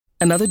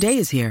Another day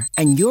is here,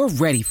 and you're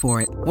ready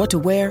for it. What to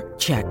wear?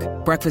 Check.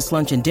 Breakfast,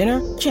 lunch, and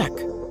dinner? Check.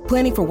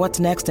 Planning for what's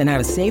next and how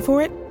to save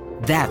for it?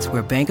 That's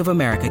where Bank of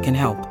America can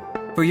help.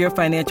 For your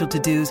financial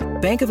to-dos,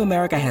 Bank of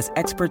America has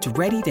experts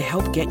ready to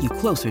help get you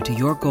closer to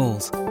your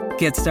goals.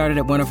 Get started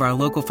at one of our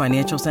local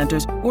financial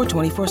centers or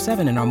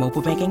 24/7 in our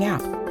mobile banking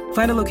app.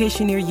 Find a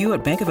location near you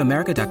at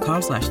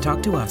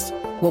bankofamerica.com/talktous.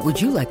 What would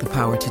you like the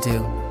power to do?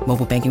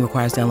 Mobile banking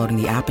requires downloading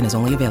the app and is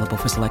only available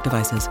for select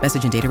devices.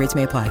 Message and data rates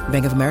may apply.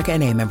 Bank of America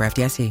N.A., member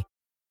FDIC.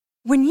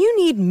 When you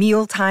need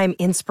mealtime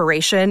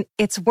inspiration,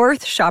 it's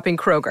worth shopping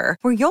Kroger,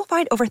 where you'll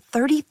find over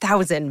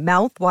 30,000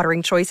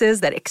 mouth-watering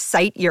choices that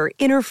excite your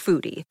inner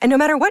foodie. And no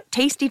matter what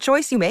tasty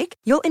choice you make,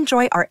 you'll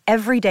enjoy our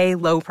everyday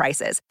low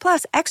prices,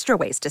 plus extra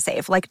ways to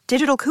save, like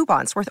digital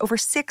coupons worth over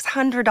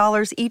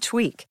 $600 each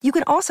week. You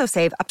can also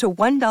save up to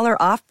 $1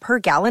 off per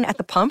gallon at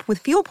the pump with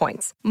fuel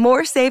points.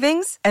 More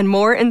savings and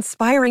more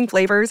inspiring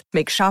flavors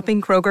make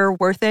shopping Kroger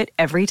worth it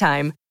every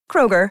time.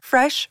 Kroger,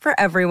 fresh for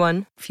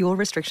everyone. Fuel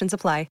restrictions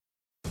apply.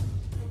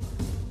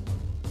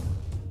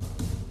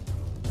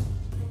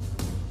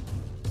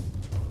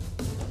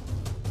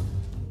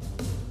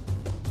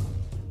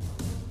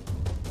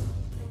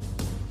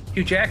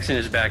 Hue Jackson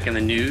is back in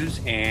the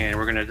news, and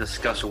we're going to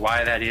discuss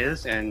why that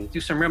is and do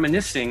some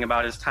reminiscing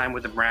about his time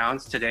with the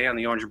Browns today on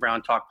the Orange and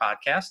Brown Talk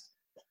podcast.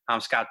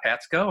 I'm Scott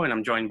Patsko, and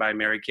I'm joined by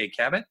Mary Kay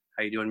Cabot.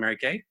 How you doing, Mary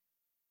Kay?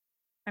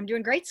 I'm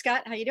doing great,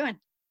 Scott. How you doing?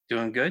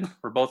 Doing good.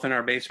 We're both in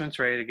our basements,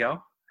 ready to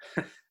go.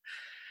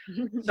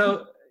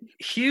 So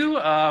Hue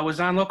was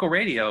on local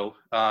radio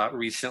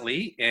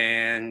recently,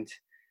 and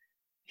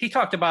he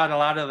talked about a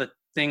lot of the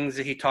things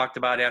that he talked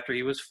about after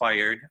he was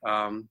fired.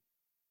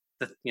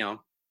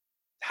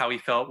 How he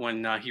felt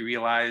when he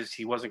realized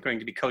he wasn't going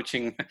to be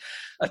coaching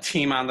a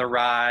team on the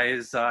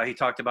rise. He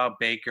talked about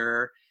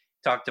Baker,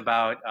 talked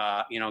about,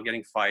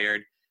 getting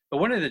fired. But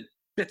one of the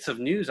bits of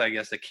news, I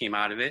guess, that came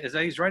out of it is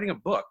that he's writing a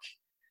book.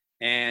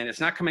 And it's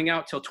not coming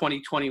out till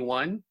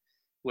 2021,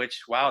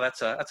 which, wow,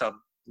 that's a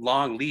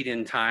long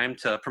lead-in time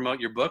to promote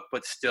your book.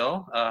 But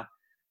still,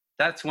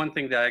 that's one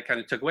thing that I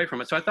kind of took away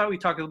from it. So I thought we'd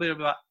talk a little bit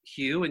about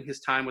Hue and his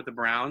time with the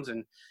Browns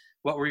and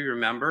what we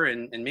remember,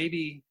 and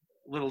maybe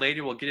a little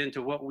later we'll get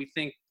into what we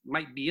think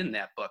might be in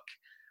that book.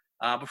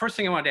 But first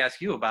thing I wanted to ask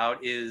you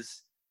about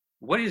is,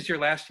 what is your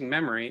lasting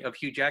memory of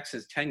Hue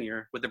Jackson's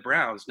tenure with the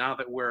Browns now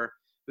that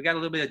we got a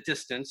little bit of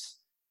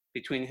distance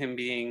between him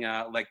being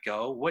let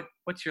go?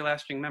 What's your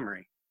lasting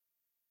memory?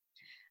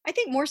 I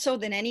think more so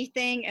than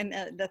anything, and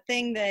the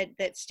thing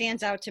that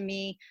stands out to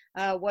me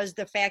was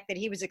the fact that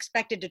he was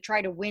expected to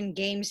try to win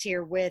games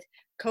here with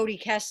Cody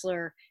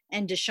Kessler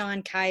and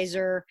DeShone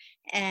Kizer.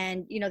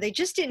 And, they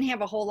just didn't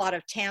have a whole lot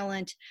of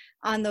talent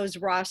on those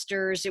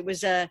rosters. It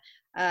was a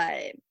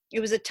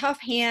tough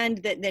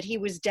hand that he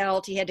was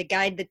dealt. He had to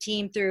guide the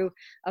team through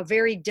a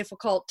very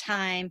difficult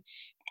time.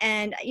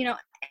 And,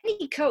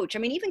 any coach,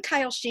 even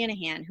Kyle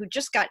Shanahan, who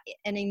just got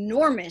an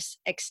enormous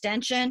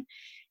extension,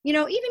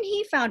 even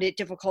he found it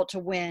difficult to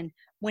win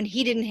when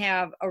he didn't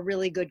have a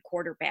really good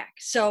quarterback.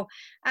 So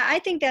I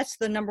think that's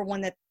the number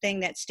one thing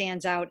that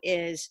stands out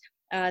is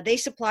they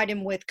supplied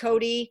him with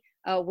Cody,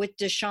 with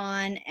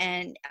DeShone,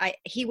 and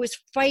he was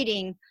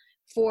fighting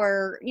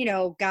for,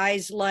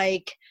 guys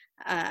like,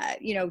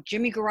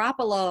 Jimmy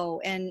Garoppolo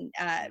and,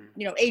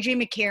 A.J.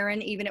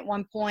 McCarron, even at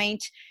one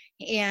point,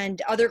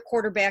 and other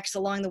quarterbacks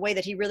along the way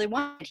that he really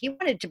wanted. He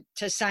wanted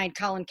to sign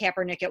Colin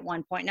Kaepernick at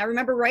one point. And I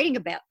remember writing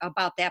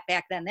about that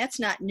back then. That's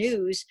not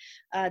news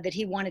that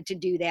he wanted to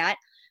do that.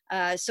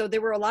 So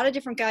there were a lot of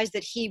different guys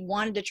that he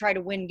wanted to try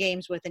to win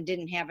games with and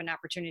didn't have an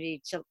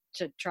opportunity to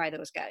try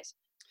those guys.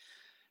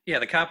 Yeah,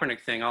 the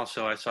Kaepernick thing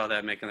also, I saw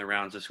that making the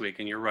rounds this week,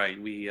 and you're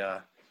right. We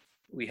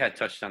had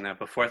touched on that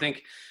before. I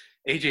think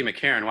A.J.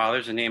 McCarron, wow,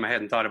 there's a name I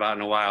hadn't thought about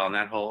in a while, and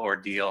that whole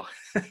ordeal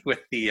with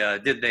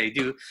the did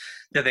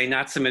they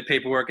not submit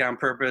paperwork on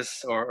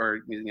purpose,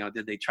 or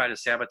did they try to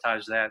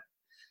sabotage that?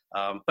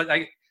 But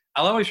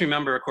I'll always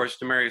remember, of course,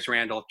 Demarius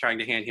Randall trying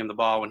to hand him the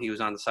ball when he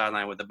was on the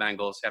sideline with the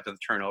Bengals after the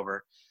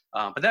turnover.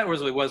 But that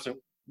really wasn't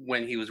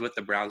when he was with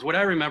the Browns. What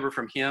I remember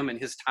from him and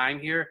his time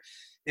here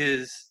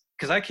is,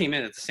 because I came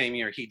in at the same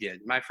year he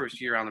did. My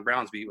first year on the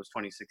Browns beat was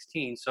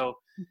 2016. So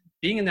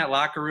being in that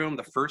locker room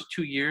the first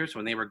 2 years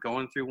when they were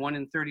going through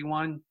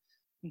 1-31,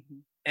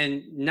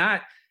 and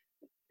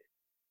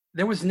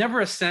there was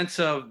never a sense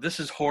of this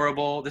is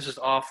horrible, this is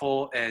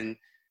awful, and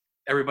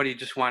everybody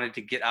just wanted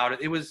to get out.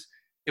 It was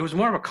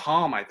more of a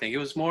calm, I think. It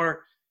was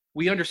more,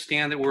 we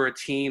understand that we're a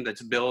team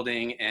that's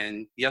building,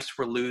 and yes,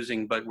 we're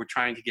losing, but we're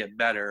trying to get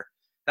better.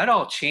 That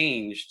all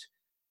changed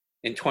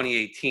in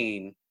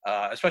 2018.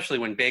 Especially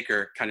when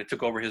Baker kind of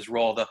took over his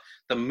role,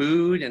 the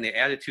mood and the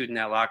attitude in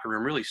that locker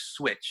room really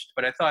switched.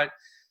 But I thought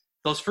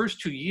those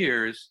first 2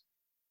 years,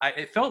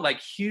 it felt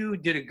like Hue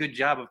did a good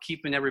job of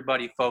keeping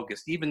everybody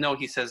focused, even though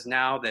he says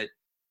now that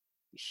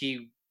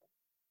he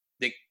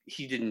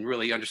didn't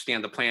really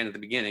understand the plan at the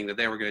beginning, that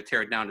they were going to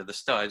tear it down to the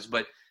studs.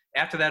 But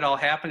after that all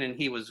happened and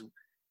he was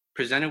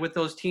presented with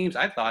those teams,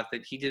 I thought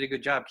that he did a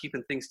good job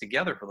keeping things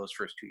together for those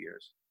first 2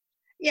 years.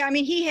 Yeah, I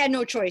mean, he had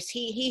no choice.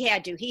 He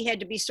had to. He had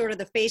to be sort of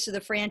the face of the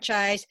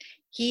franchise.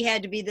 He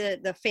had to be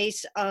the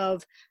face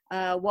of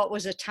what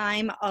was a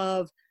time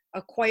of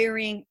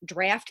acquiring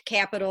draft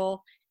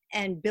capital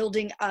and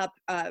building up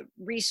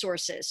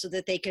resources so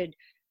that they could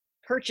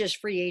purchase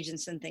free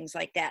agents and things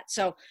like that.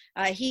 So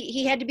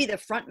he had to be the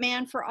front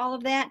man for all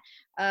of that.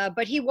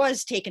 But he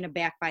was taken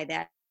aback by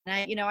that.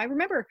 And I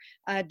remember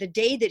the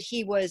day that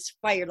he was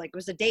fired, like it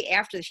was the day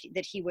after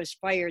that he was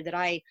fired, that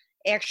I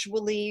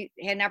actually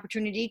had an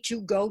opportunity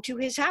to go to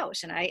his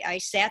house. And I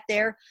sat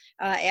there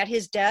at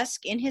his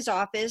desk in his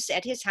office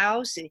at his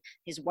house.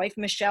 His wife,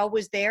 Michelle,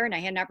 was there, and I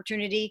had an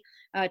opportunity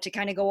to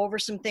kind of go over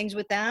some things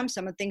with them.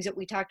 Some of the things that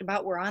we talked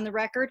about were on the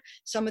record.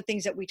 Some of the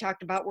things that we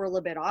talked about were a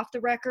little bit off the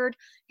record.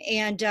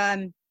 And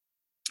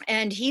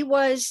he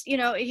was,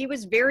 he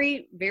was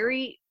very,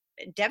 very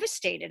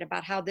devastated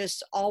about how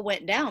this all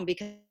went down,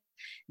 because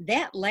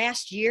that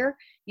last year,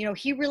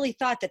 he really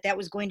thought that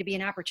was going to be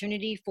an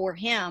opportunity for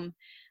him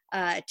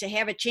to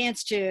have a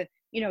chance to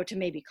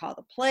maybe call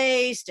the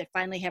plays, to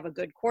finally have a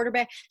good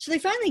quarterback. So they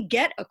finally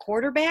get a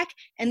quarterback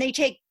and they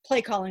take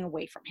play calling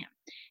away from him.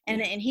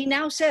 And he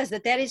now says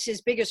that is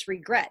his biggest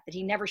regret, that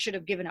he never should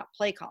have given up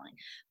play calling.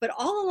 But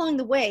all along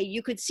the way,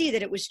 you could see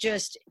that it was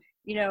just,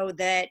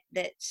 that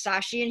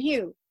Sashi and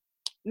Hugh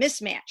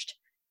mismatched.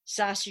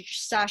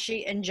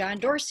 Sashi and John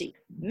Dorsey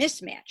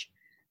mismatched.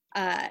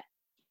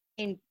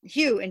 And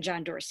Hugh and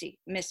John Dorsey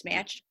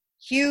mismatched.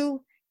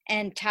 Hugh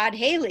and Todd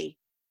Haley,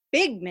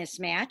 big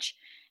mismatch.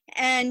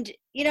 And,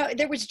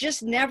 there was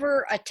just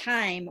never a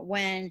time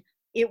when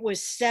it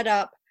was set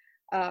up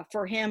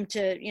for him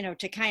to,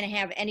 to kind of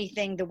have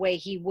anything the way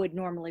he would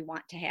normally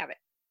want to have it.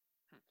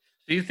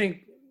 Do you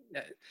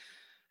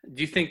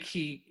think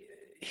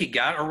he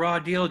got a raw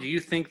deal? Do you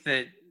think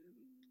that,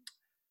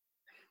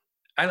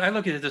 I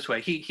look at it this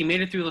way. He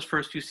made it through those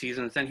first 2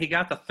 seasons, then he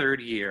got the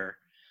third year.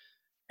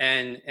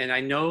 And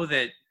I know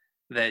that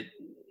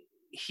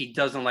he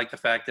doesn't like the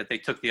fact that they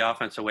took the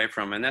offense away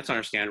from him, and that's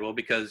understandable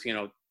because,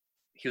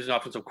 he was an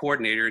offensive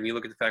coordinator, and you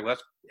look at the fact, well,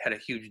 that's had a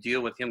huge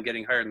deal with him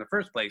getting hired in the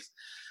first place.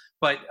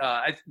 But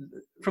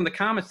from the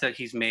comments that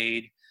he's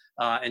made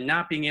and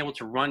not being able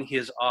to run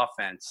his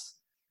offense,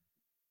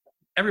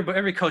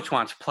 every coach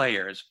wants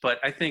players, but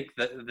I think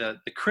the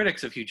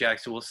critics of Hugh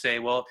Jackson will say,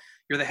 well,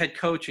 you're the head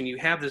coach and you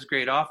have this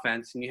great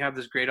offense and you have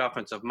this great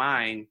offensive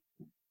mind.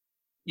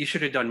 You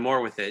should have done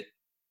more with it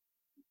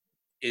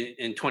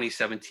in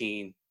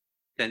 2017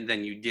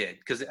 than you did,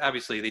 because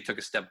obviously they took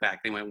a step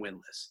back. They went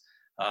winless.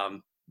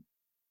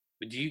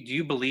 Do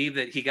you believe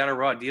that he got a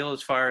raw deal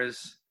as far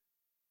as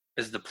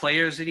the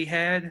players that he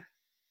had?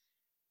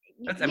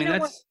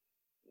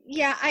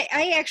 Yeah,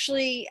 I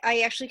actually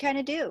kind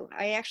of do.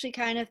 I actually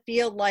kind of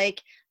feel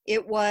like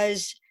it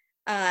was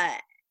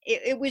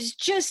it was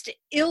just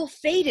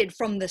ill-fated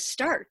from the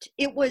start.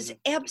 It was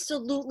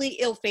absolutely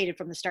ill-fated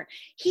from the start.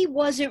 He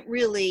wasn't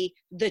really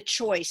the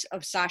choice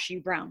of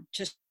Sashi Brown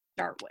to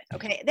start with.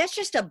 Okay, that's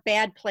just a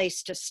bad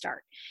place to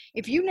start.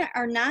 If you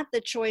are not the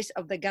choice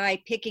of the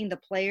guy picking the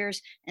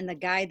players and the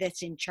guy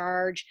that's in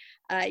charge,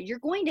 you're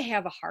going to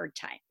have a hard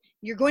time.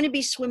 You're going to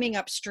be swimming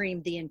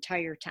upstream the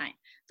entire time.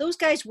 Those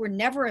guys were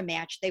never a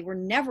match. They were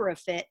never a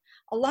fit.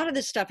 A lot of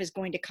this stuff is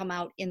going to come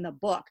out in the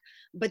book,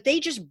 but they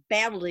just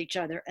battled each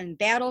other and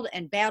battled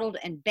and battled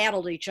and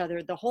battled each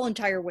other the whole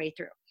entire way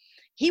through.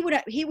 He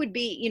would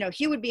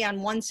be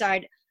on one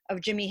side of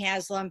Jimmy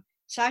Haslam.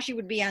 Sashi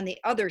would be on the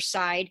other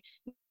side,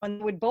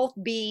 and would both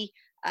be,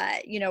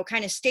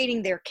 kind of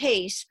stating their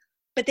case,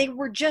 but they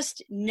were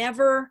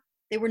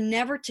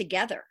never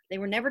together. They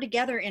were never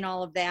together in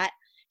all of that.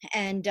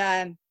 And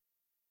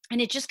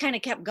it just kind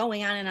of kept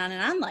going on and on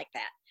and on like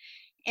that.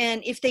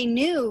 And if they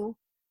knew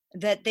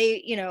that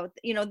they,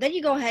 then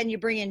you go ahead and you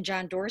bring in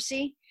John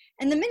Dorsey.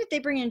 And the minute they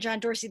bring in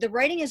John Dorsey, the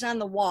writing is on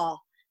the wall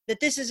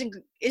that this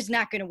is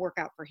not going to work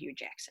out for Hugh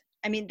Jackson.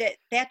 I mean,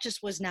 that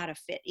just was not a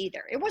fit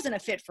either. It wasn't a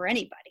fit for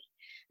anybody.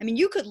 I mean,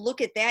 you could look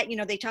at that,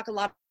 they talk a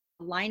lot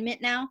of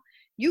alignment now.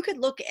 You could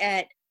look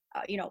at,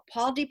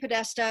 Paul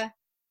DePodesta,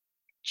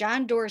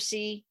 John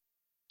Dorsey,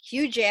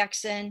 Hugh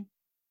Jackson,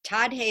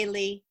 Todd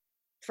Haley,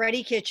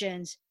 Freddie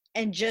Kitchens,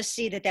 and just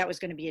see that was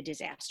going to be a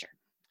disaster.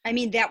 I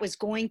mean, that was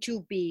going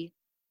to be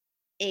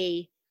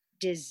a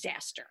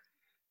disaster.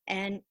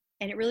 And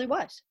it really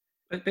was.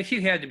 But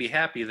Hugh had to be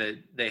happy that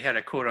they had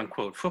a quote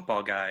unquote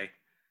football guy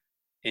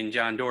in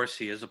John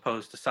Dorsey as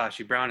opposed to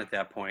Sashi Brown at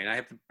that point.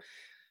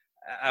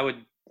 I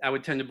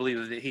would tend to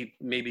believe that he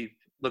maybe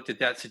looked at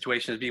that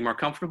situation as being more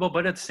comfortable,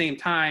 but at the same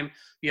time,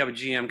 you have a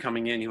GM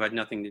coming in who had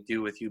nothing to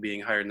do with you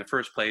being hired in the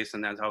first place,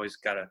 and that's always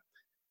got to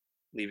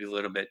leave you a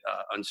little bit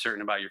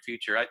uncertain about your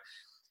future.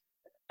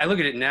 I look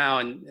at it now,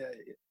 and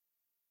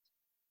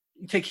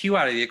you take Hugh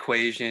out of the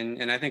equation,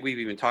 and I think we've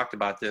even talked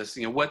about this.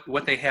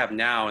 What they have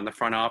now in the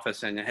front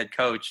office and the head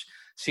coach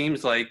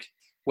seems like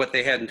what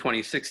they had in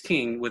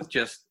 2016 with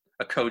just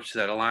a coach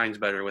that aligns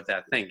better with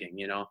that thinking.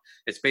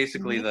 It's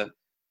basically the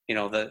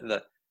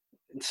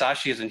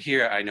Sashi isn't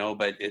here, I know,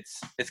 but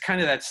it's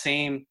kind of that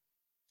same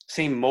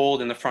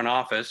mold in the front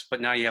office,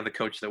 but now you have the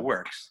coach that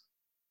works.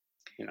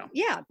 you know.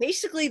 Yeah,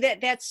 basically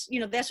that's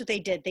what they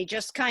did. They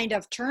just kind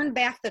of turned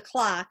back the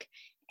clock,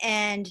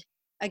 and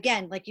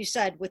again, like you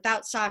said,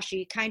 without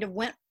Sashi,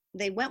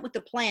 they went with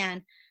the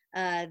plan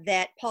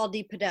that Paul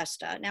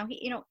DePodesta. Now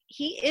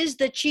he is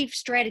the chief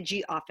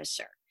strategy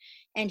officer,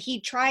 and he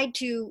tried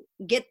to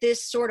get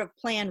this sort of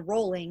plan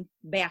rolling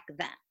back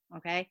then.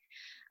 Okay,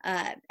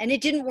 and it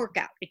didn't work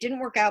out. It didn't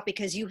work out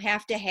because you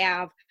have to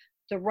have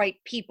the right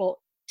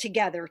people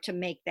together to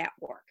make that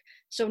work.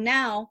 So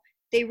now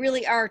they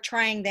really are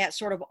trying that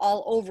sort of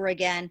all over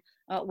again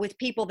with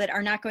people that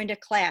are not going to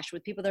clash,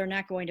 with people that are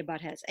not going to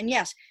butt heads. And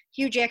yes,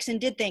 Hugh Jackson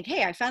did think,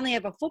 hey, I finally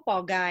have a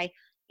football guy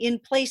in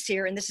place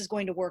here and this is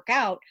going to work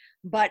out.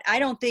 But I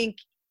don't think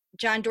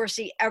John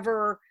Dorsey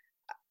ever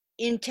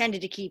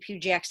intended to keep Hugh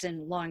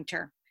Jackson long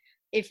term.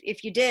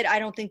 If you did, I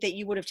don't think that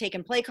you would have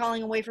taken play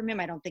calling away from him.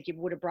 I don't think you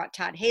would have brought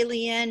Todd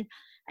Haley in.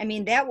 I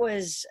mean, that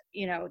was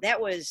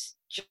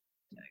just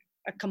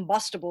a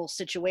combustible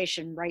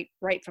situation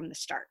right from the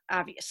start,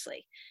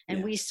 obviously.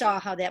 And we saw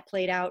how that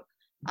played out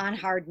on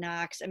Hard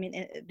Knocks. I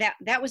mean,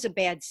 that was a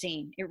bad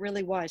scene. It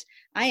really was.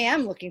 I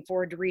am looking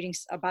forward to reading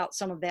about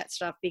some of that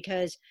stuff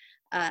because,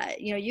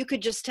 you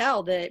could just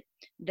tell that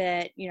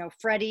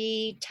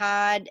Freddie,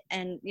 Todd,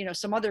 and,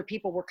 some other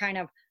people were kind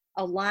of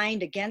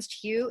aligned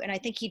against Hugh. And I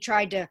think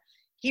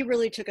he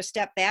really took a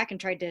step back and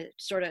tried to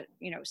sort of,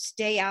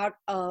 stay out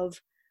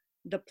of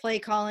the play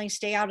calling,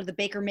 stay out of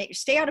Baker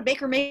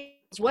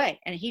Mayfield's way.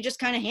 And he just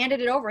kind of handed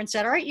it over and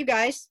said, all right, you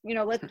guys,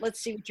 let's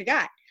see what you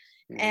got.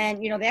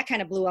 And, that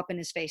kind of blew up in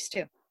his face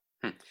too.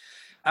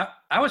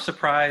 I was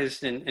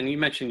surprised, and you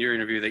mentioned your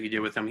interview that you did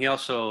with him. He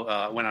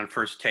also went on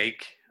First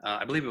Take.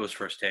 I believe it was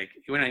First Take.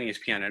 He went on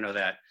ESPN, I know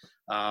that,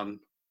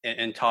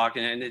 and talked,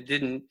 and he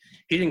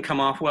didn't come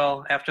off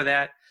well after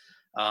that.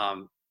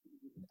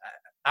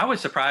 I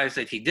was surprised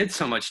that he did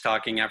so much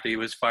talking after he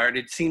was fired.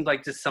 It seemed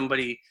like just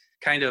somebody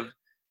kind of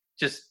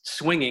just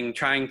swinging,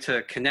 trying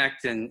to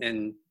connect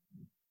and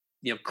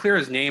clear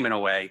his name in a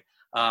way.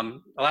 A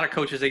lot of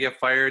coaches, they get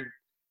fired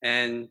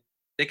and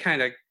they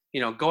kind of,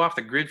 go off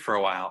the grid for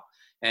a while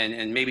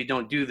and maybe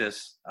don't do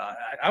this.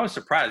 I was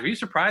surprised. Were you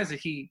surprised that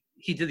he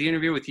did the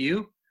interview with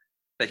you,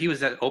 that he was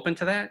that open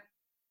to that?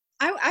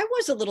 I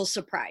was a little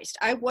surprised.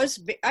 I was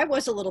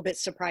a little bit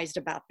surprised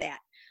about that.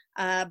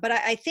 But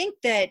I think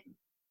that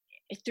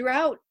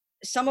throughout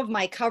some of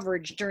my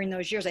coverage during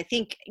those years, I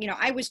think,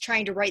 I was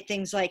trying to write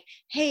things like,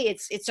 hey,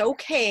 it's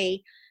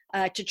okay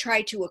to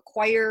try to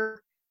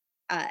acquire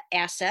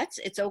assets.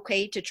 It's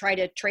okay to try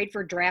to trade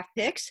for draft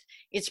picks.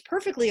 It's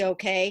perfectly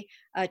okay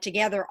to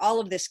gather all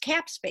of this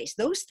cap space.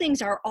 Those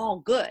things are all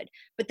good.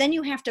 But then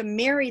you have to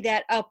marry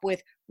that up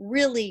with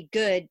really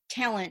good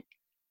talent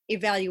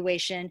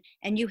evaluation,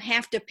 and you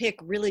have to pick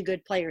really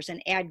good players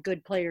and add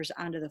good players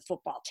onto the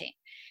football team.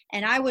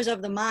 And I was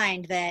of the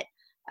mind that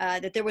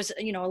there was,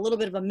 a little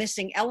bit of a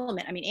missing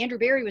element. I mean, Andrew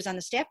Berry was on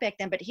the staff back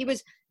then, but he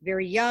was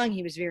very young.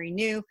 He was very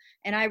new.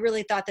 And I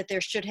really thought that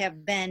there should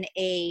have been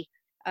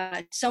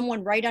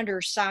someone right under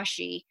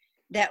Sashi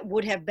that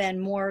would have been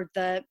more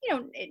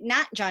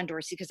not John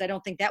Dorsey, because I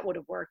don't think that would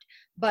have worked,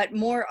 but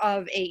more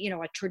of a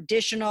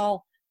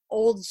traditional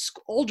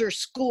older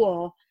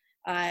school,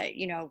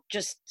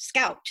 just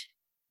scout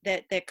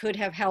that could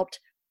have helped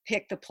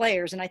pick the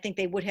players. And I think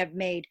they would have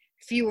made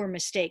fewer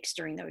mistakes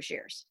during those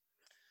years.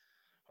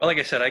 Well, like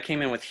I said, I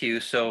came in with Hugh,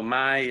 so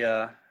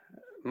my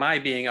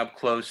being up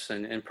close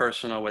and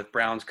personal with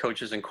Browns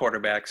coaches and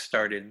quarterbacks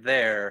started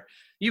there.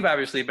 You've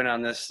obviously been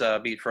on this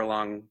beat for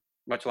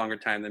much longer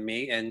time than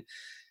me, and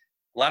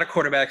a lot of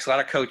quarterbacks, a lot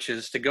of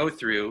coaches to go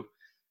through.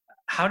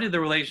 How did the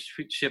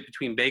relationship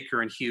between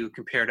Baker and Hugh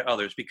compare to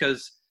others?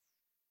 Because,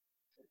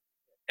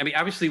 I mean,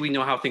 obviously we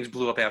know how things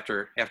blew up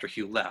after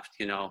Hugh left,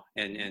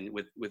 and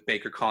with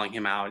Baker calling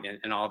him out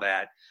and all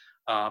that.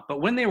 But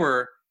when they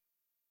were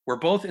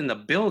both in the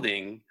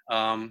building,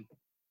 I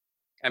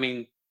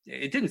mean,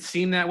 it didn't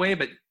seem that way,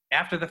 but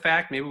after the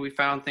fact, maybe we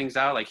found things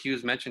out, like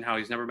Hugh's mentioned how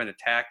he's never been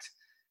attacked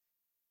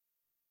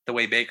the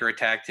way Baker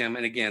attacked him.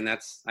 And again,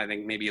 that's, I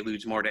think, maybe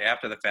alludes more to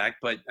after the fact.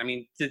 But, I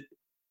mean, did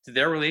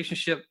their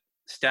relationship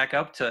stack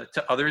up to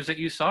others that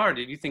you saw, or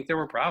did you think there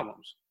were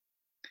problems?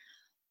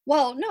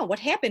 Well, no, what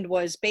happened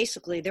was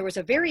basically there was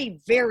a very,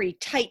 very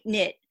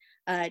tight-knit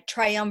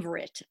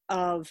triumvirate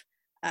of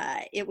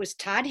it was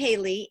Todd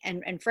Haley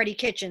and Freddie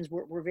Kitchens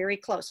were very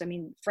close. I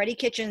mean, Freddie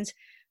Kitchens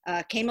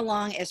came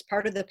along as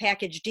part of the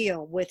package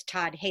deal with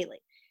Todd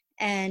Haley.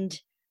 And,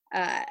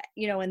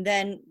 and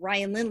then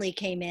Ryan Lindley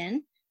came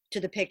in to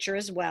the picture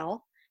as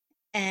well.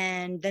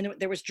 And then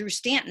there was Drew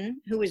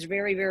Stanton, who was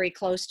very, very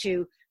close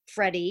to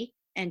Freddie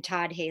and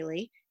Todd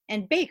Haley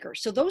and Baker.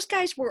 So those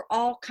guys were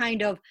all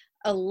kind of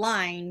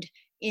aligned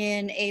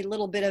in a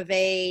little bit of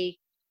a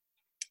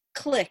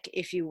clique,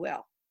 if you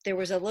will. There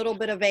was a little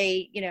bit of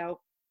a,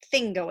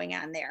 thing going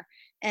on there.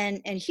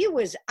 And Hugh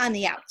was on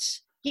the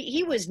outs.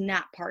 He was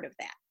not part of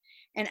that.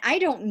 And I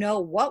don't know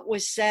what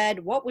was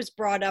said, what was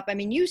brought up. I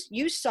mean,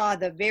 you saw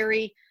the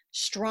very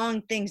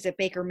strong things that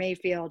Baker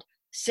Mayfield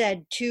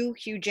said to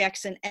Hugh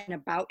Jackson and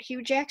about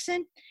Hugh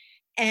Jackson.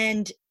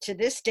 And to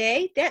this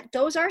day,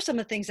 those are some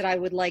of the things that I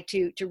would like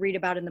to read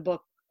about in the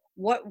book.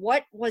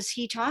 What was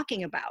he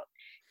talking about?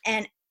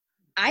 And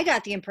I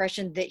got the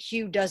impression that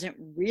Hugh doesn't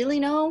really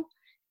know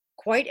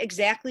quite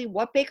exactly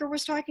what Baker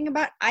was talking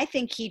about. I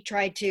think he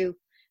tried to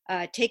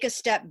take a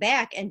step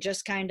back and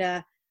just kind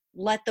of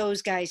let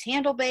those guys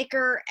handle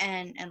Baker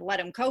and let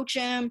him coach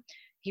him.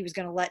 He was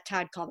going to let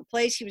Todd call the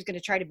plays. He was going to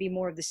try to be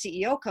more of the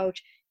CEO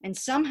coach. And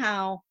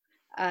somehow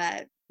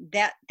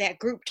that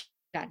group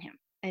turned on him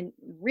and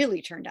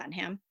really turned on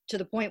him to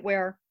the point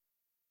where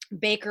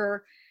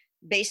Baker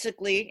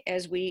basically,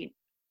 as we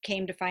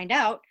came to find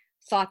out,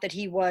 thought that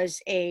he was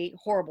a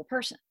horrible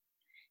person.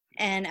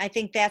 And I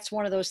think that's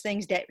one of those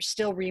things that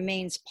still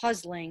remains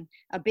puzzling,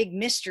 a big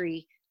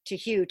mystery to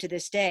Hugh to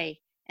this day.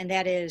 And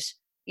that is,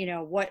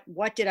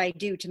 what did I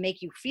do to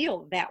make you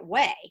feel that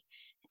way?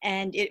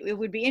 And it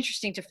would be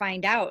interesting to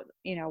find out,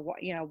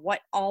 what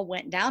all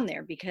went down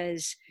there,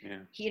 because,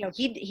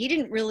 he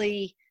didn't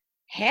really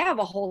have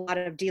a whole lot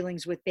of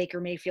dealings with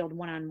Baker Mayfield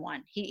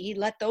one-on-one. He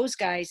let those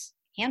guys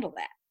handle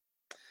that.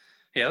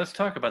 Yeah, let's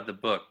talk about the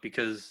book,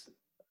 because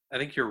I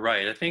think you're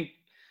right. I think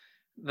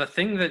the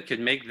thing that could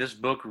make this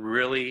book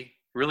really,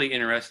 really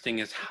interesting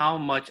is how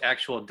much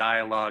actual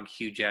dialogue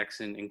Hugh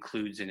Jackson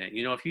includes in it.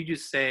 If you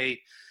just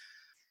say,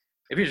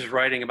 if you're just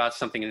writing about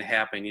something that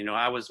happened,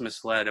 I was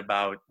misled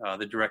about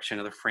the direction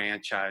of the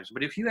franchise.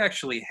 But if you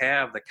actually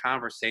have the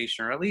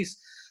conversation, or at least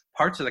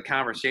parts of the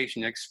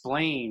conversation,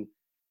 explain,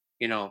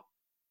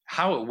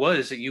 how it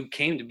was that you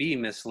came to be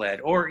misled,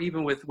 or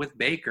even with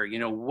Baker,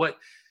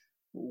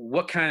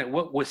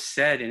 what was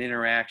said in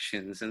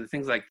interactions and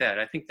things like that.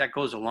 I think that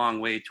goes a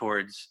long way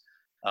towards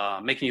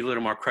making you a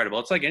little more credible.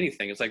 It's like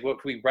anything. It's like,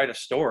 if we write a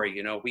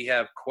story, we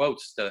have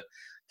quotes to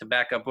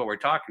back up what we're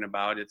talking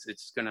about.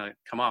 It's going to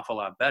come off a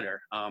lot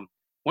better.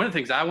 One of the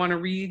things I want to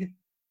read,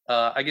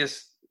 I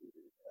guess,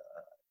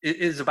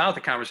 is about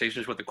the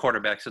conversations with the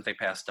quarterbacks that they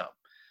passed up.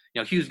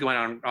 Hugh's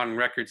going on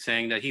record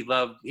saying that he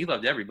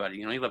loved everybody.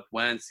 He loved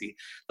Wentz, he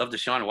loved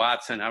Deshaun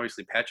Watson,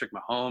 obviously Patrick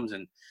Mahomes,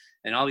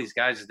 and all these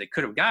guys that they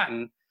could have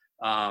gotten.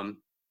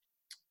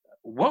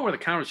 What were the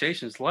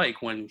conversations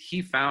like when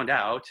he found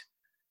out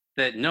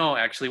that, no,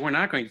 actually, we're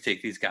not going to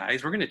take these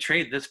guys. We're going to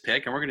trade this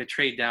pick, and we're going to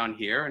trade down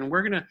here, and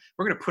we're going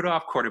to put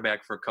off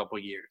quarterback for a couple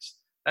of years.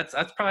 That's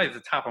probably the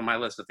top of my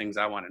list of things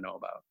I want to know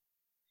about.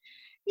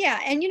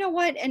 Yeah, and you know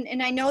what?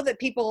 And I know that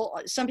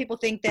some people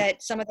think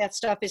that some of that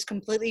stuff is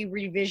completely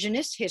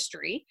revisionist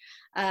history,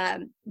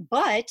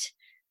 but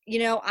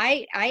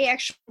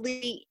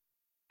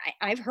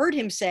I've heard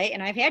him say,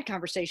 and I've had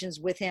conversations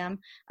with him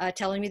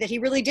telling me that he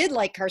really did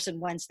like Carson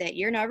Wentz that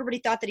year. Now, everybody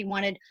thought that he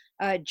wanted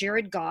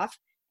Jared Goff,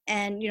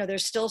 and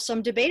there's still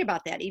some debate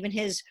about that. Even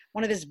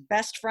one of his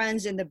best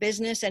friends in the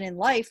business and in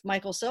life,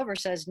 Michael Silver,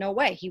 says no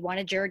way. He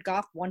wanted Jared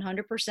Goff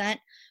 100%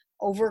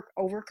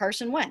 over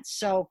Carson Wentz.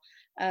 So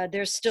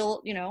there's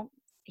still,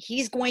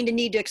 he's going to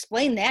need to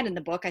explain that in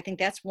the book. I think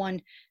that's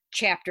one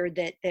chapter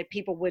that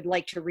people would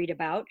like to read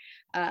about.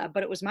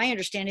 But it was my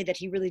understanding that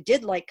he really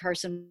did like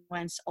Carson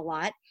Wentz a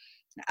lot.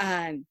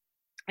 And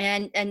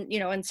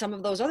some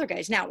of those other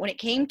guys. Now, when it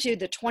came to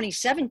the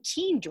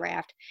 2017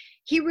 draft,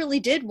 he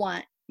really did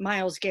want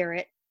Myles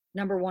Garrett,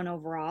 number 1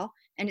 overall.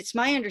 And it's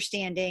my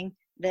understanding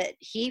that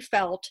he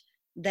felt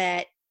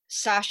that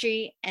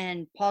Sashi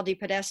and Paul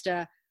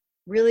DePodesta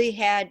really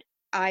had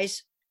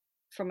eyes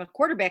from a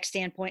quarterback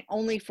standpoint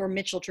only for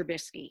Mitchell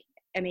Trubisky.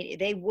 I mean,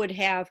 they would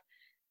have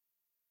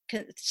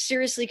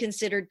seriously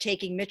considered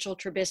taking Mitchell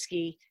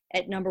Trubisky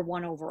at number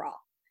 1 overall.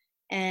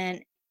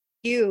 And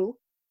Hugh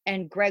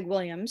and Greg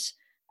Williams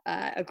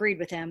agreed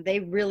with him. They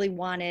really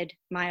wanted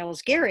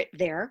Myles Garrett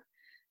there.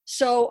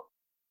 So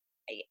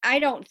I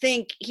don't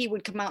think he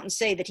would come out and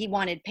say that he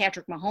wanted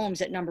Patrick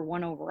Mahomes at number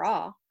 1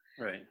 overall.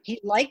 Right. He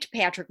liked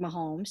Patrick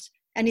Mahomes.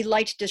 And he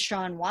liked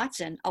Deshaun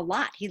Watson a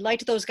lot. He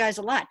liked those guys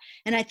a lot.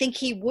 And I think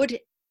he would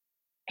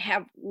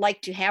have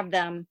liked to have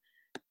them,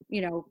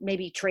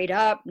 maybe trade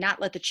up, not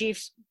let the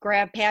Chiefs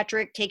grab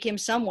Patrick, take him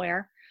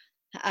somewhere.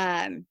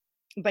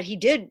 But he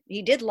did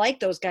like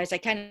those guys. I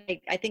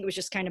think it was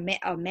just kind of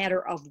a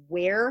matter of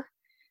where,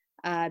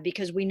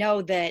 because we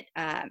know that,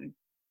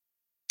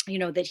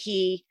 that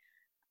he,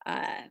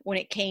 when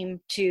it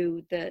came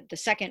to their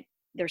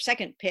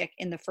second pick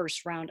in the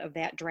first round of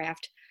that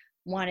draft,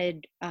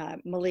 wanted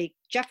Malik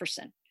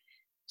Jefferson.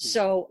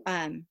 So,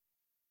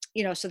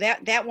 so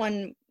that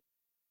one,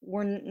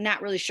 we're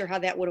not really sure how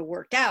that would have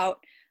worked out.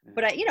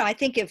 But I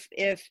think if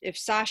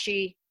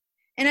Sashi,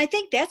 and I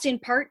think that's in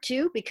part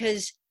too,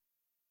 because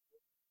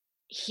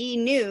he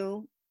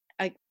knew,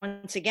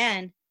 once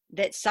again,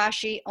 that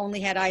Sashi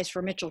only had eyes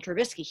for Mitchell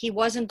Trubisky. He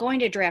wasn't going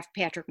to draft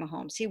Patrick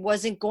Mahomes. He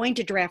wasn't going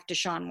to draft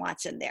Deshaun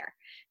Watson there.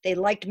 They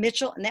liked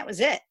Mitchell, and that was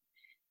it.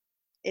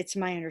 It's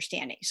my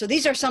understanding. So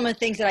these are some of the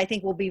things that I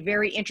think will be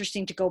very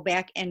interesting to go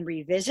back and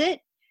revisit.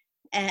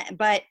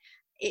 But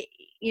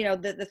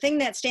the thing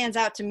that stands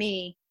out to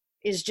me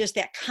is just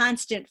that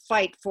constant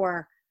fight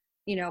for,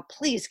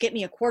 please get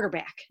me a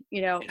quarterback,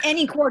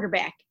 any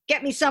quarterback,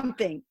 get me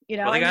something,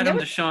 Well, they got him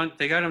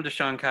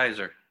Deshaun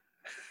Kaiser.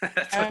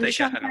 That's what they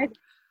got him.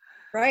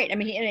 Right. I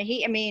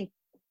mean,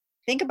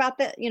 think about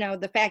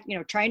the fact,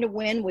 trying to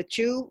win with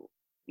two,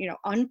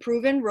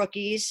 unproven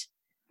rookies.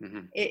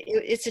 Mm-hmm.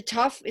 It's a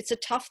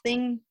tough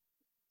thing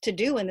to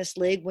do in this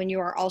league when you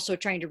are also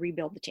trying to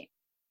rebuild the team.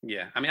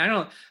 Yeah. I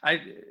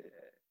mean,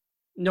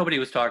 nobody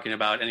was talking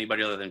about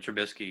anybody other than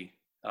Trubisky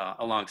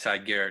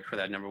alongside Garrett for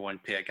that number one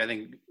pick. I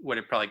think what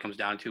it probably comes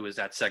down to is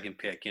that second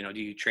pick. Do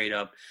you trade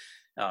up,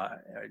 or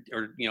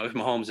if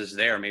Mahomes is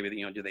there, maybe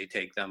do they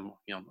take them?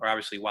 Or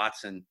obviously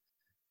Watson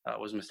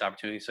was a missed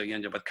opportunity, so you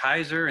end up with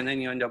Kaiser, and then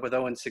you end up with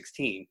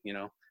 0-16.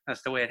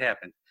 That's the way it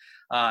happened.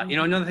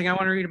 Another thing I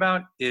want to read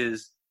about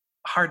is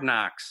Hard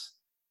Knocks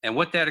and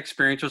what that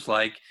experience was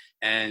like,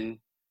 and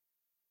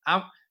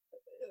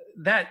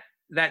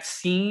that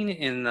scene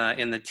in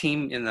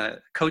the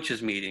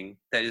coaches meeting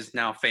that is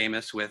now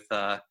famous with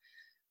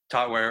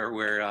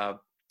where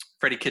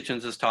Freddie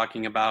Kitchens is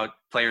talking about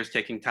players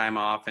taking time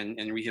off and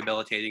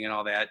rehabilitating and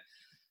all that.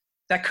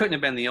 That couldn't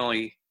have been the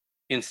only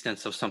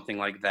instance of something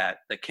like that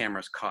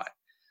cameras caught.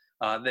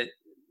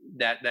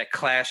 That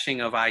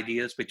clashing of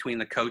ideas between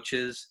the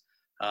coaches.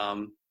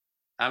 I'm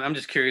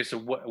just curious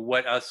of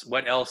what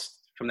else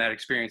from that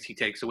experience he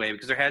takes away,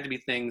 because there had to be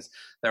things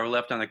that were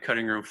left on the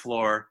cutting room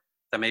floor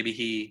that maybe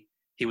he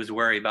was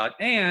worried about.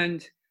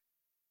 And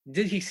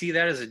did he see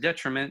that as a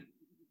detriment,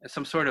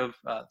 some sort of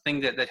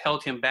thing that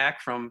held him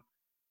back from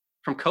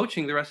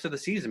coaching the rest of the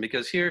season?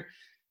 Because here,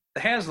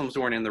 the Haslams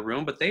weren't in the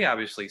room, but they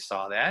obviously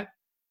saw that.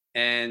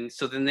 And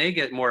so then they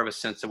get more of a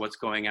sense of what's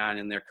going on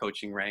in their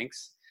coaching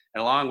ranks.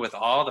 And along with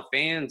all the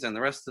fans and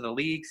the rest of the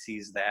league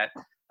sees that.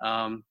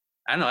 I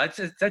don't know,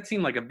 that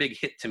seemed like a big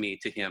hit to me,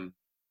 to him,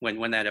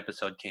 when that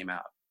episode came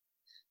out.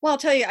 Well, I'll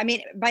tell you,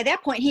 by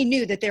that point, he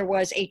knew that there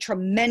was a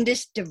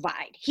tremendous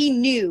divide. He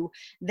knew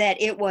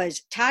that it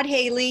was Todd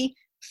Haley,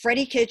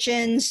 Freddie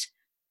Kitchens,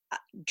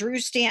 Drew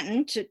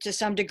Stanton to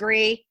some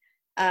degree,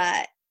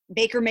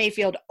 Baker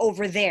Mayfield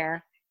over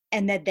there,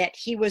 and that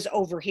he was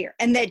over here.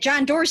 And that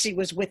John Dorsey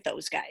was with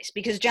those guys,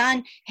 because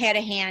John had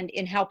a hand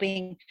in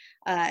helping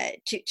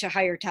to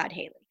hire Todd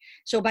Haley.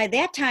 So by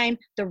that time,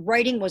 the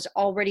writing was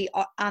already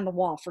on the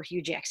wall for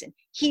Hugh Jackson.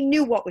 He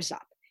knew what was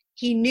up.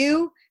 He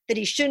knew that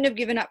he shouldn't have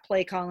given up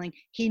play calling.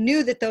 He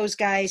knew that those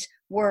guys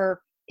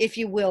were, if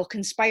you will,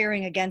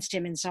 conspiring against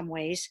him in some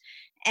ways,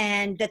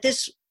 and that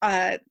this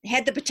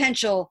had the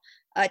potential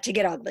to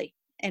get ugly.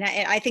 And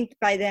I think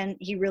by then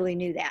he really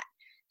knew that.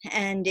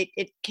 And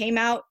it came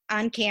out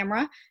on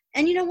camera.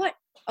 And you know what?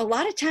 A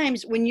lot of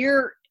times when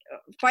you're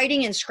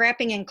fighting and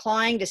scrapping and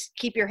clawing to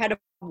keep your head above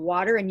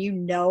water, and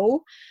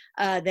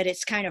that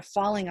it's kind of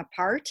falling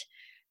apart,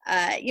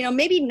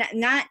 maybe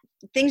not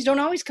things don't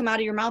always come out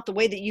of your mouth the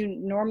way that you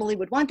normally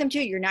would want them to.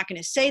 You're not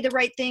going to say the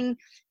right thing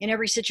in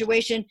every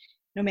situation.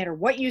 No matter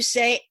what you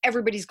say,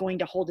 everybody's going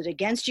to hold it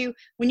against you.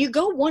 When you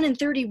go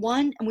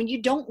 1-31, and when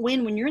you don't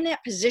win, when you're in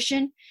that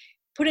position,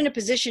 put in a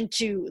position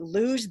to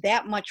lose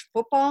that much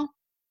football,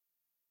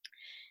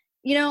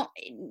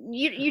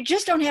 you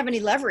just don't have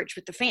any leverage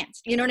with the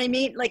fans. You know what I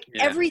mean? Like,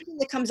 everything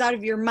that comes out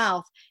of your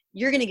mouth,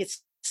 you're going to get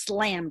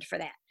slammed for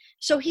that.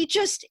 So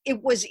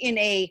it was in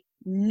a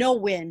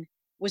no-win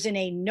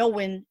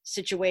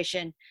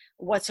situation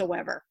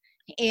whatsoever.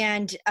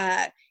 And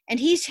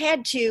he's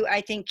had to,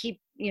 I think,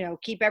 keep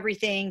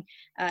everything,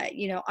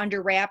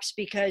 under wraps,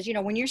 because,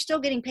 when you're still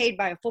getting paid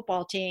by a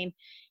football team,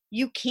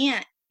 you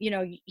can't,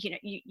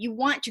 you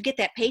want to get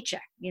that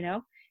paycheck,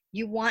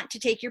 you want to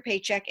take your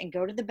paycheck and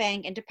go to the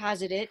bank and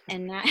deposit it,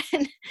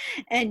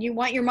 and you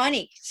want your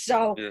money.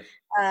 So,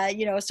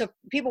 so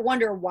people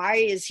wonder, why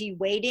is he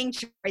waiting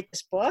to write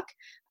this book?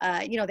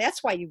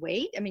 That's why you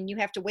wait. You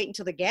have to wait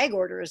until the gag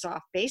order is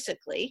off,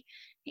 basically.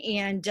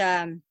 And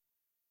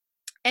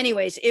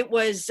anyways, it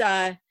was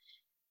a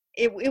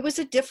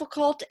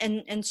difficult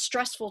and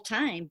stressful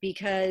time,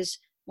 because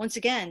once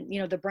again,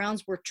 the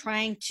Browns were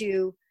trying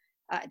to,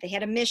 they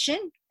had a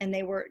mission, and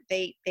they were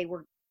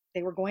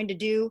going to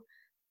do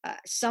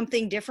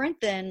something different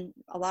than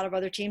a lot of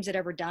other teams had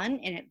ever done,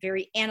 in a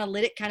very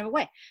analytic kind of a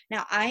way.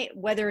 Now,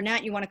 whether or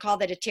not you want to call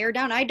that a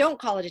teardown, I don't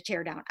call it a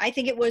teardown. I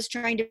think it was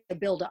trying to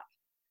build up.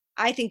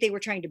 I think they were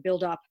trying to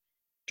build up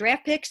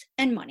draft picks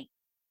and money.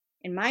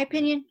 In my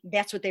opinion,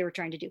 that's what they were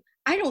trying to do.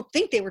 I don't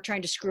think they were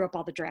trying to screw up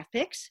all the draft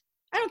picks.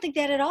 I don't think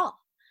that at all.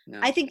 No.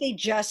 I think they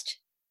just,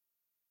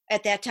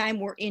 at that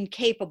time, were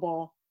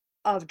incapable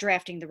of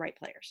drafting the right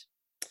players.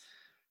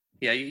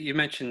 Yeah, you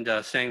mentioned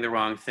saying the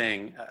wrong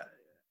thing.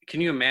 Can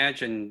you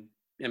imagine,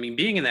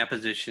 being in that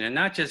position and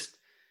not just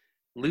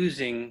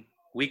losing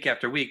week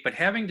after week, but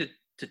having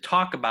to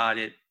talk about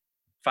it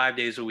 5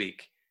 days a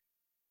week?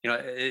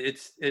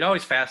 It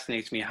always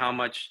fascinates me how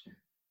much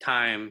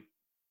time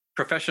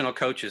professional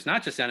coaches,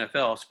 not just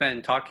NFL,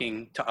 spend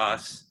talking to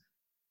us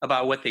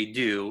about what they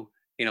do.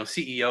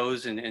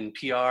 CEOs and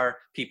PR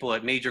people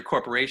at major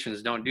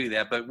corporations don't do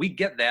that, but we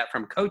get that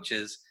from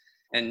coaches.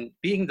 And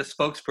being the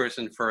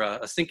spokesperson for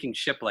a sinking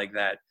ship like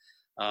that,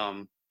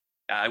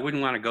 I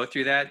wouldn't want to go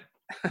through that.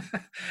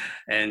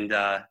 And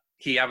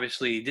he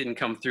obviously didn't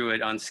come through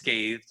it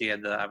unscathed. He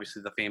had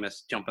obviously the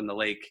famous jump in the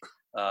lake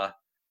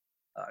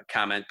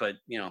comment, but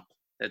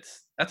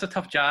that's a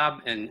tough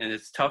job, and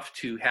it's tough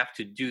to have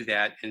to do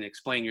that and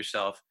explain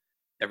yourself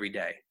every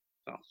day.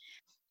 So.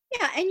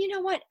 Yeah, and you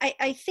know what?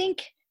 I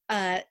think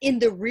in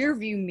the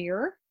rearview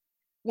mirror,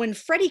 when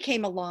Freddie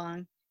came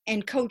along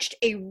and coached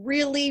a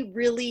really,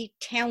 really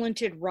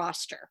talented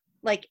roster,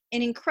 like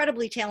an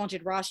incredibly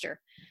talented roster,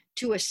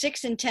 to a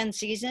 6-10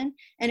 season,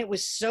 and it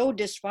was so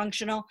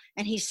dysfunctional,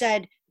 and he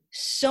said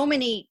so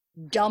many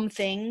dumb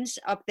things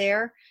up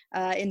there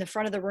in the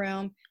front of the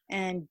room,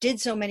 and did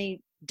so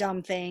many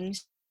dumb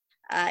things,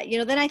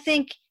 then I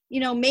think,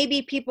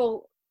 maybe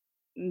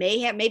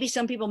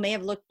some people may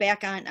have looked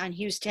back on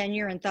Hugh's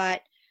tenure and thought,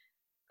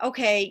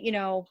 okay,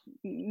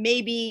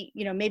 maybe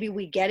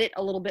we get it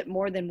a little bit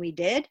more than we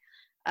did.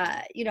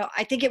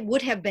 I think it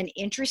would have been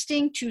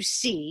interesting to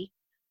see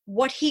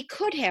what he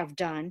could have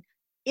done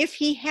if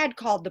he had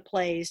called the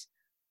plays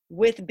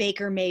with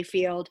Baker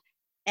Mayfield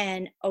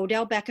and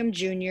Odell Beckham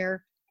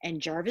Jr.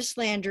 and Jarvis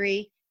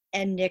Landry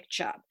and Nick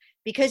Chubb,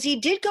 because he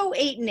did go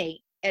 8-8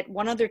 at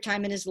one other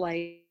time in his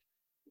life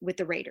with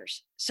the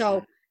Raiders.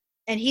 So,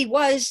 and he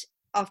was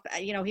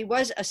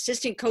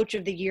assistant coach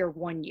of the year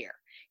one year.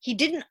 He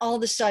didn't all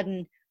of a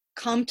sudden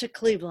come to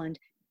Cleveland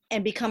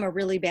and become a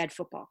really bad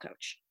football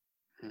coach.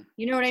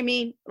 You know what I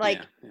mean? Like,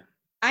 yeah.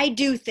 I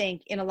do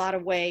think in a lot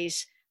of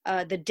ways,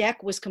 the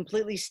deck was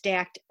completely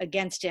stacked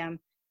against him,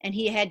 and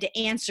he had to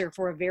answer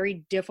for a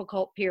very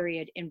difficult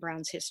period in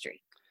Browns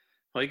history.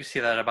 Well, you can see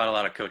that about a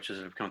lot of coaches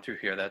that have come through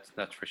here. That's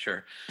for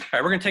sure. All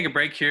right, we're going to take a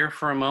break here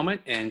for a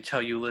moment and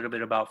tell you a little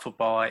bit about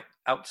Football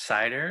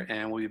Outsider,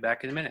 and we'll be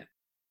back in a minute.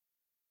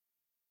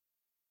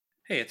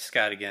 Hey, it's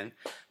Scott again.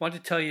 I want to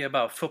tell you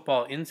about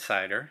Football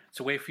Insider. It's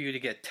a way for you to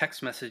get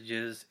text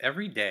messages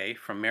every day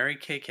from Mary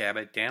Kay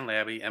Cabot, Dan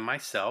Labby, and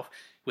myself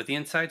with the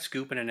inside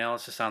scoop and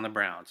analysis on the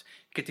Browns.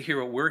 You get to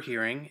hear what we're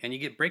hearing, and you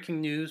get breaking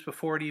news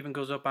before it even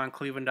goes up on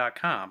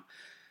Cleveland.com.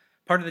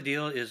 Part of the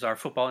deal is our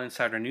Football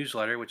Insider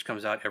newsletter, which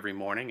comes out every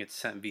morning. It's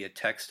sent via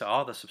text to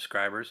all the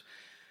subscribers,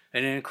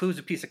 and it includes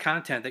a piece of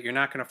content that you're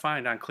not going to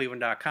find on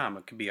Cleveland.com.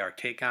 It could be our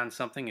take on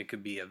something. It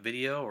could be a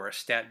video or a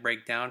stat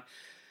breakdown.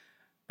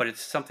 But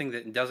it's something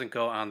that doesn't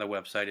go on the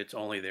website. It's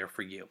only there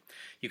for you.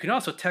 You can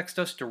also text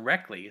us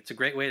directly. It's a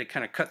great way to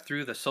kind of cut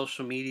through the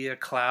social media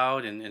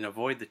cloud and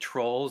avoid the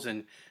trolls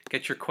and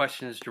get your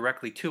questions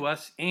directly to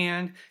us.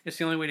 And it's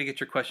the only way to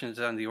get your questions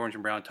on the Orange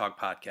and Brown Talk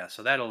podcast.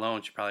 So that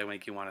alone should probably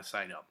make you want to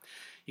sign up.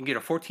 You can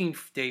get a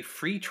 14-day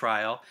free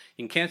trial.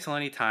 You can cancel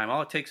anytime.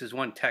 All it takes is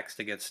one text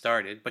to get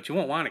started, but you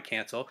won't want to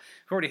cancel.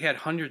 We've already had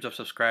hundreds of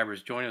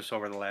subscribers join us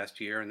over the last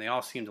year, and they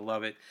all seem to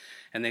love it,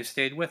 and they've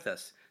stayed with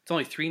us. It's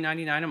only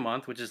 $3.99 a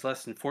month, which is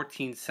less than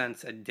 14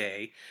 cents a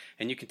day,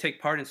 and you can take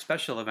part in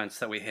special events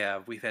that we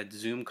have. We've had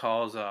Zoom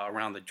calls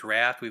around the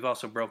draft. We've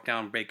also broke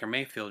down Baker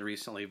Mayfield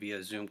recently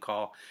via Zoom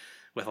call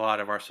with a lot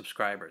of our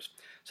subscribers.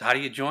 So how do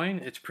you join?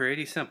 It's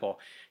pretty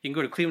simple. You can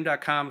go to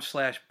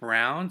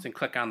cleveland.com/Browns and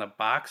click on the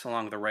box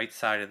along the right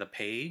side of the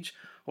page,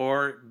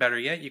 or better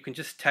yet, you can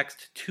just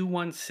text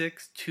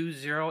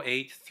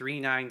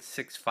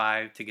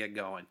 216-208-3965 to get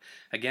going.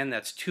 Again,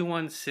 that's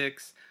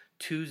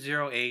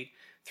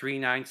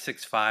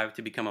 216-208-3965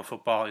 to become a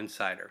Football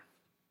Insider.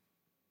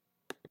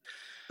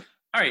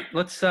 All right,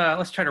 let's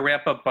try to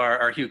wrap up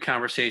our Hugh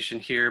conversation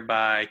here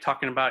by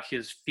talking about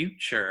his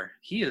future.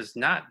 He is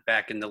not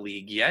back in the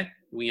league yet.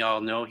 We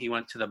all know he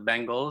went to the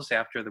Bengals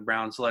after the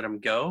Browns let him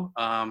go,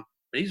 but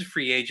he's a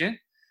free agent.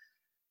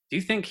 Do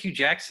you think Hugh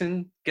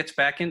Jackson gets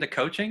back into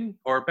coaching?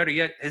 Or better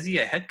yet, is he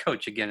a head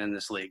coach again in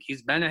this league?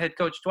 He's been a head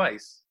coach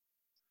twice.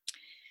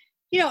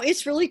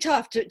 It's really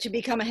tough to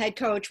become a head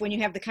coach when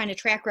you have the kind of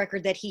track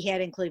record that he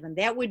had in Cleveland.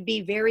 That would be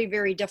very,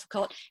 very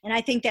difficult. And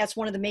I think that's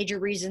one of the major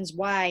reasons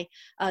why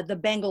the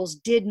Bengals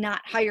did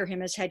not hire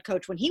him as head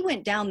coach. When he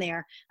went down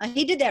there,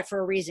 he did that for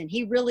a reason.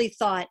 He really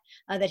thought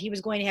that he was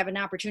going to have an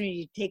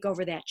opportunity to take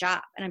over that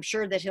job. And I'm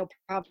sure that he'll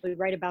probably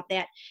write about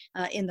that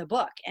in the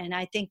book. And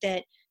I think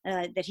that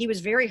he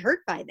was very hurt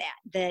by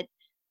that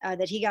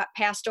he got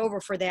passed over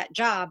for that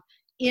job,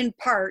 in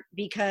part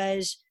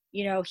because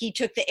he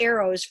took the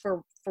arrows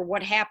for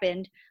what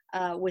happened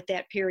with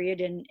that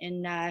period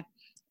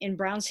in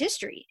Browns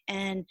history.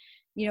 And,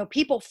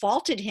 people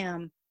faulted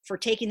him for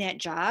taking that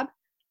job.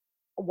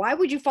 Why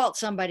would you fault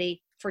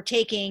somebody for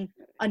taking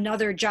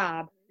another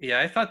job? Yeah,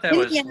 I thought that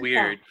was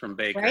weird from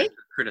Baker, right? To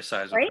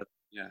criticize him. Right?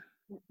 Yeah.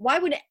 Why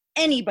would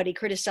anybody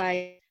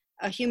criticize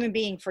a human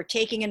being for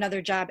taking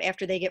another job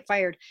after they get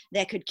fired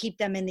that could keep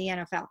them in the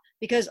NFL?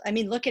 Because,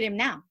 look at him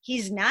now.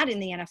 He's not in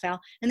the NFL,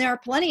 and there are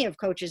plenty of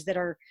coaches that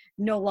are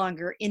no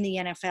longer in the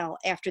NFL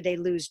after they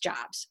lose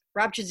jobs.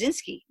 Rob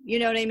Chudzinski, you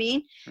know what I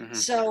mean? Mm-hmm.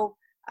 So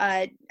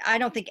I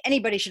don't think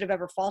anybody should have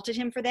ever faulted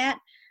him for that.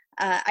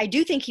 I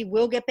do think he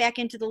will get back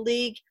into the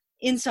league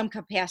in some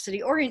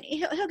capacity, or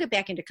he'll get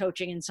back into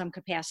coaching in some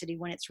capacity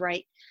when it's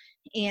right.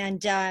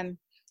 And,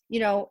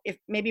 if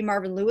maybe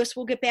Marvin Lewis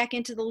will get back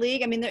into the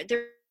league.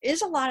 There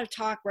is a lot of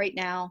talk right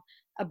now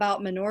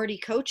about minority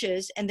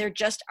coaches, and there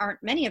just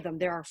aren't many of them.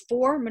 There are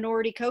 4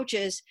 minority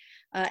coaches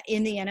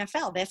in the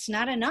NFL. That's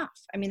not enough.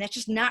 That's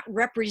just not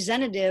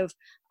representative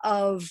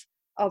of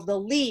of the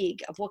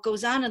league, of what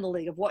goes on in the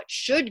league, of what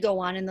should go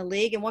on in the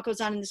league and what goes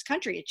on in this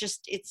country.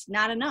 It's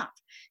not enough.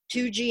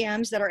 2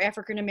 GMs that are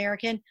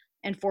African-American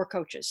and 4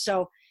 coaches.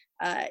 So,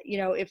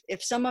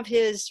 if some of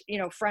his,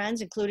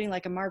 friends, including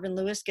like a Marvin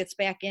Lewis, gets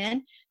back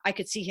in, I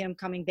could see him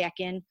coming back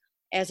in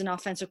as an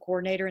offensive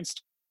coordinator and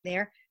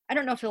there. I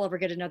don't know if he'll ever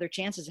get another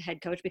chance as a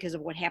head coach because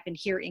of what happened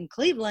here in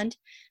Cleveland.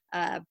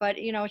 But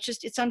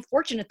it's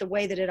unfortunate the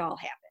way that it all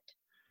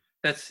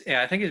happened.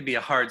 I think it'd be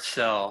a hard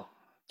sell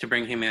to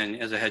bring him in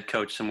as a head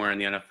coach somewhere in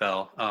the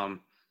NFL.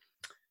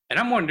 And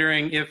I'm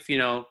wondering if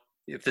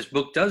this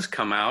book does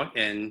come out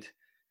and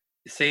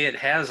say it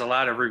has a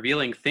lot of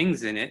revealing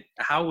things in it,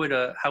 how would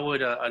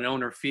an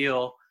owner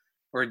feel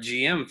or a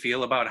GM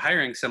feel about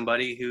hiring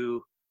somebody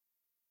who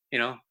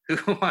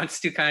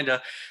wants to kind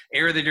of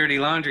air the dirty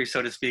laundry,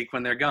 so to speak,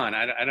 when they're gone?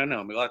 I don't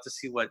know. We'll have to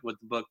see what the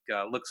book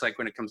looks like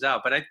when it comes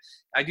out. But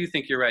I do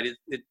think you're right.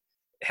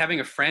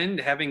 Having a friend,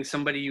 having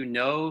somebody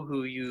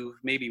who you've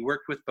maybe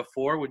worked with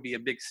before would be a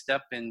big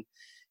step in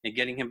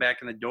getting him back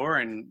in the door,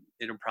 and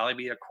it'll probably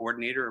be a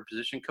coordinator or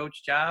position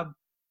coach job.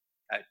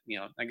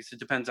 I guess it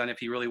depends on if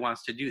he really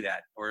wants to do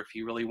that or if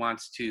he really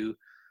wants to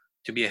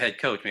be a head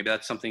coach. Maybe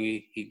that's something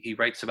he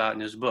writes about in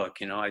his book.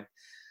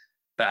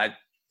 But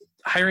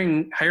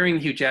hiring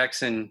Hugh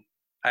Jackson,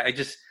 I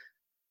just,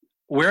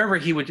 wherever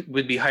he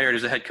would be hired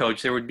as a head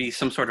coach, there would be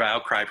some sort of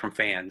outcry from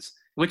fans,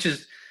 which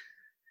is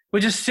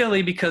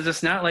silly because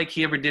it's not like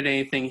he ever did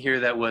anything here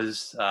that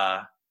was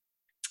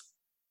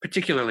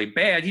particularly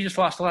bad. He just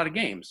lost a lot of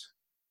games,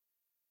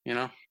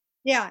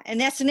 Yeah, and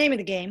that's the name of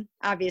the game,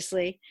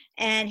 obviously.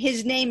 And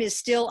his name is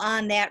still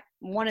on that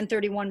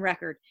 1-31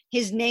 record.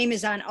 His name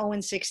is on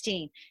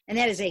 0-16, and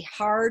that is a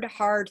hard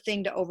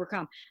thing to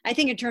overcome. I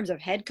think in terms of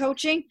head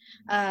coaching,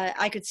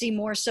 I could see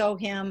more so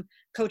him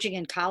coaching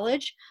in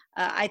college.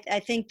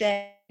 I think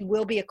that he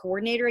will be a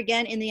coordinator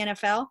again in the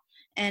NFL.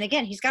 And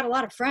again, he's got a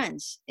lot of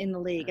friends in the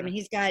league. I mean,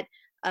 he's got,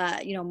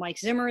 Mike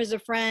Zimmer is a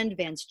friend,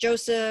 Vance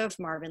Joseph,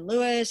 Marvin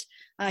Lewis.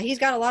 He's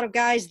got a lot of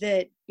guys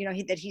that,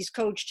 that he's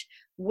coached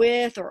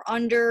with or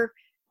under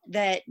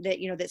that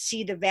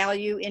see the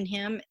value in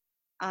him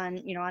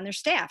on their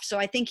staff. So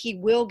I think he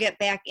will get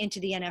back into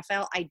the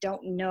NFL. I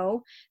don't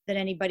know that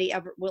anybody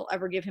will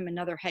ever give him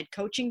another head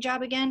coaching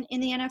job again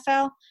in the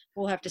NFL.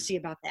 We'll have to see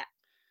about that.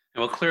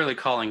 Well, clearly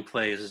calling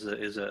plays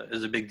is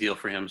a big deal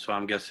for him. So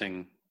I'm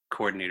guessing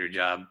coordinator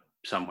job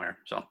somewhere.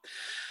 So, all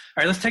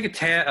right, let's take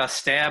a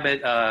stab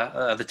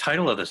at the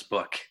title of this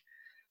book.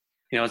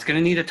 It's going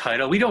to need a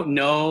title. We don't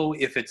know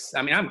if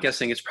I'm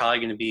guessing it's probably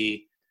going to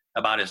be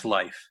about his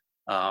life.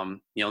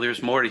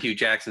 There's more to Hugh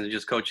Jackson than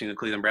just coaching the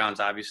Cleveland Browns,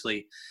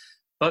 obviously,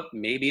 but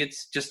maybe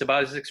it's just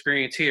about his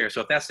experience here.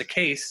 So if that's the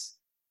case,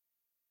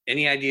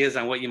 any ideas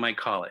on what you might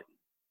call it?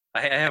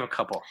 I have a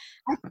couple.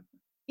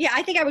 Yeah,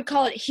 I think I would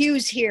call it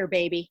Hugh's Here,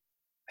 baby.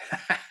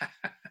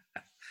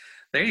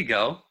 There you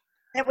go.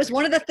 That was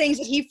one of the things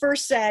that he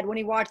first said when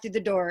he walked through the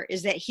door,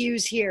 is that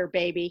Hugh's here,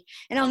 baby.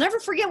 And I'll never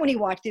forget when he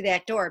walked through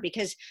that door,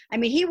 because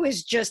he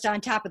was just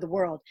on top of the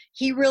world.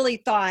 He really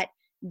thought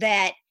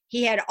that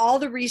he had all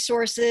the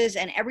resources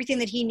and everything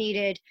that he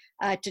needed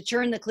to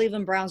turn the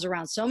Cleveland Browns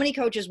around. So many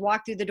coaches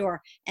walk through the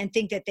door and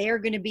think that they are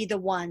going to be the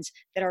ones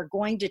that are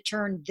going to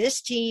turn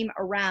this team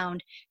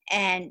around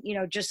and,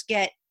 just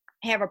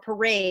have a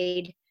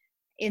parade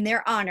in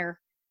their honor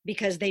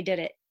because they did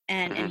it.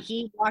 And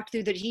he walked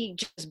through he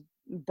just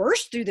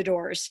burst through the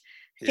doors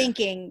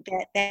thinking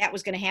that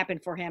was going to happen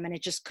for him, and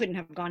it just couldn't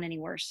have gone any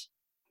worse.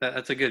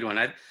 That's a good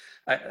one.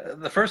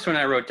 The first one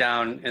I wrote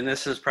down, and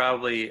this is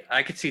probably,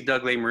 I could see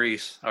Doug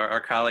Lesmerises, our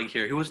colleague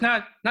here, who was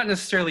not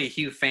necessarily a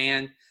Hugh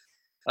fan,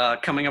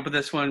 coming up with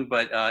this one,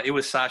 but it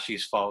was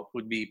Sachi's fault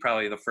would be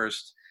probably the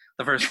first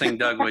thing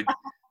Doug would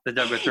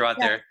throw out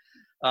there.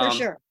 For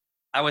sure.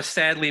 I was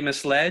sadly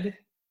misled.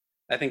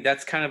 I think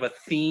that's kind of a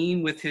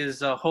theme with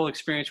his whole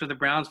experience with the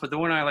Browns, but the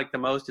one I like the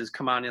most is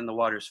 "Come on in, the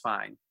water's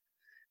fine,"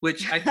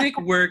 which I think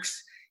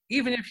works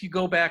even if you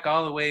go back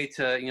all the way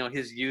to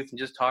his youth and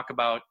just talk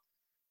about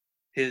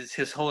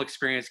his whole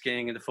experience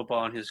getting into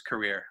football and his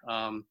career.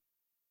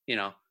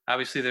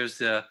 Obviously there's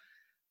the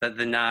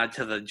nod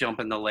to the jump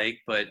in the lake,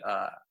 but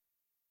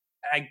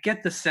I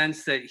get the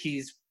sense that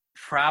he's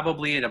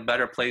probably in a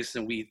better place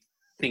than we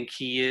think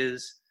he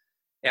is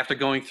after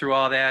going through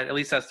all that. At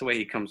least that's the way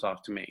he comes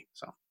off to me.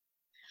 So.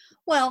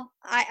 Well,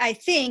 I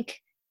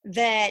think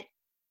that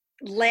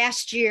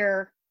last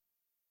year,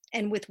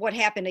 and with what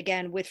happened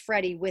again with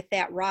Freddie, with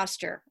that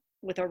roster,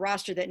 with a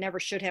roster that never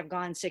should have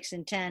gone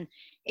 6-10,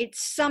 it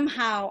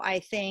somehow, I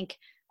think,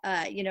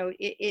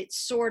 it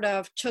sort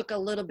of took a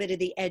little bit of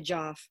the edge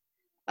off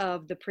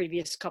of the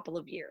previous couple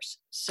of years.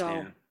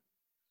 So,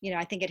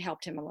 I think it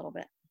helped him a little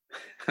bit.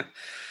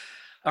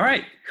 All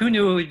right. Who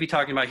knew we'd be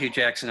talking about Hugh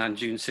Jackson on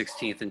June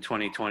 16th in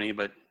 2020,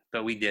 but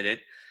we did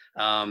it.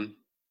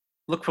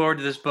 Look forward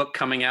to this book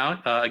coming out.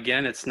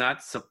 Again, it's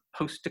not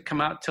supposed to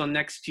come out till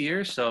next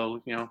year,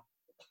 so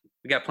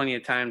we got plenty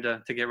of time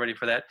to get ready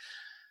for that.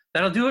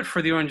 That'll do it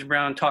for the Orange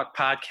Brown Talk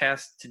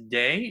podcast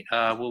today.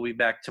 We'll be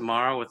back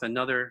tomorrow with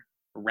another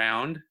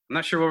round. I'm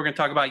not sure what we're going to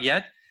talk about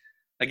yet.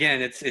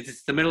 again,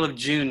 it's the middle of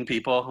June,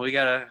 people. We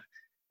gotta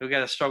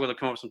struggle to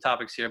come up with some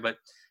topics here, but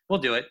we'll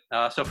do it.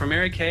 So for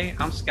Mary Kay,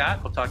 I'm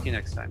Scott. We'll talk to you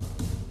next time.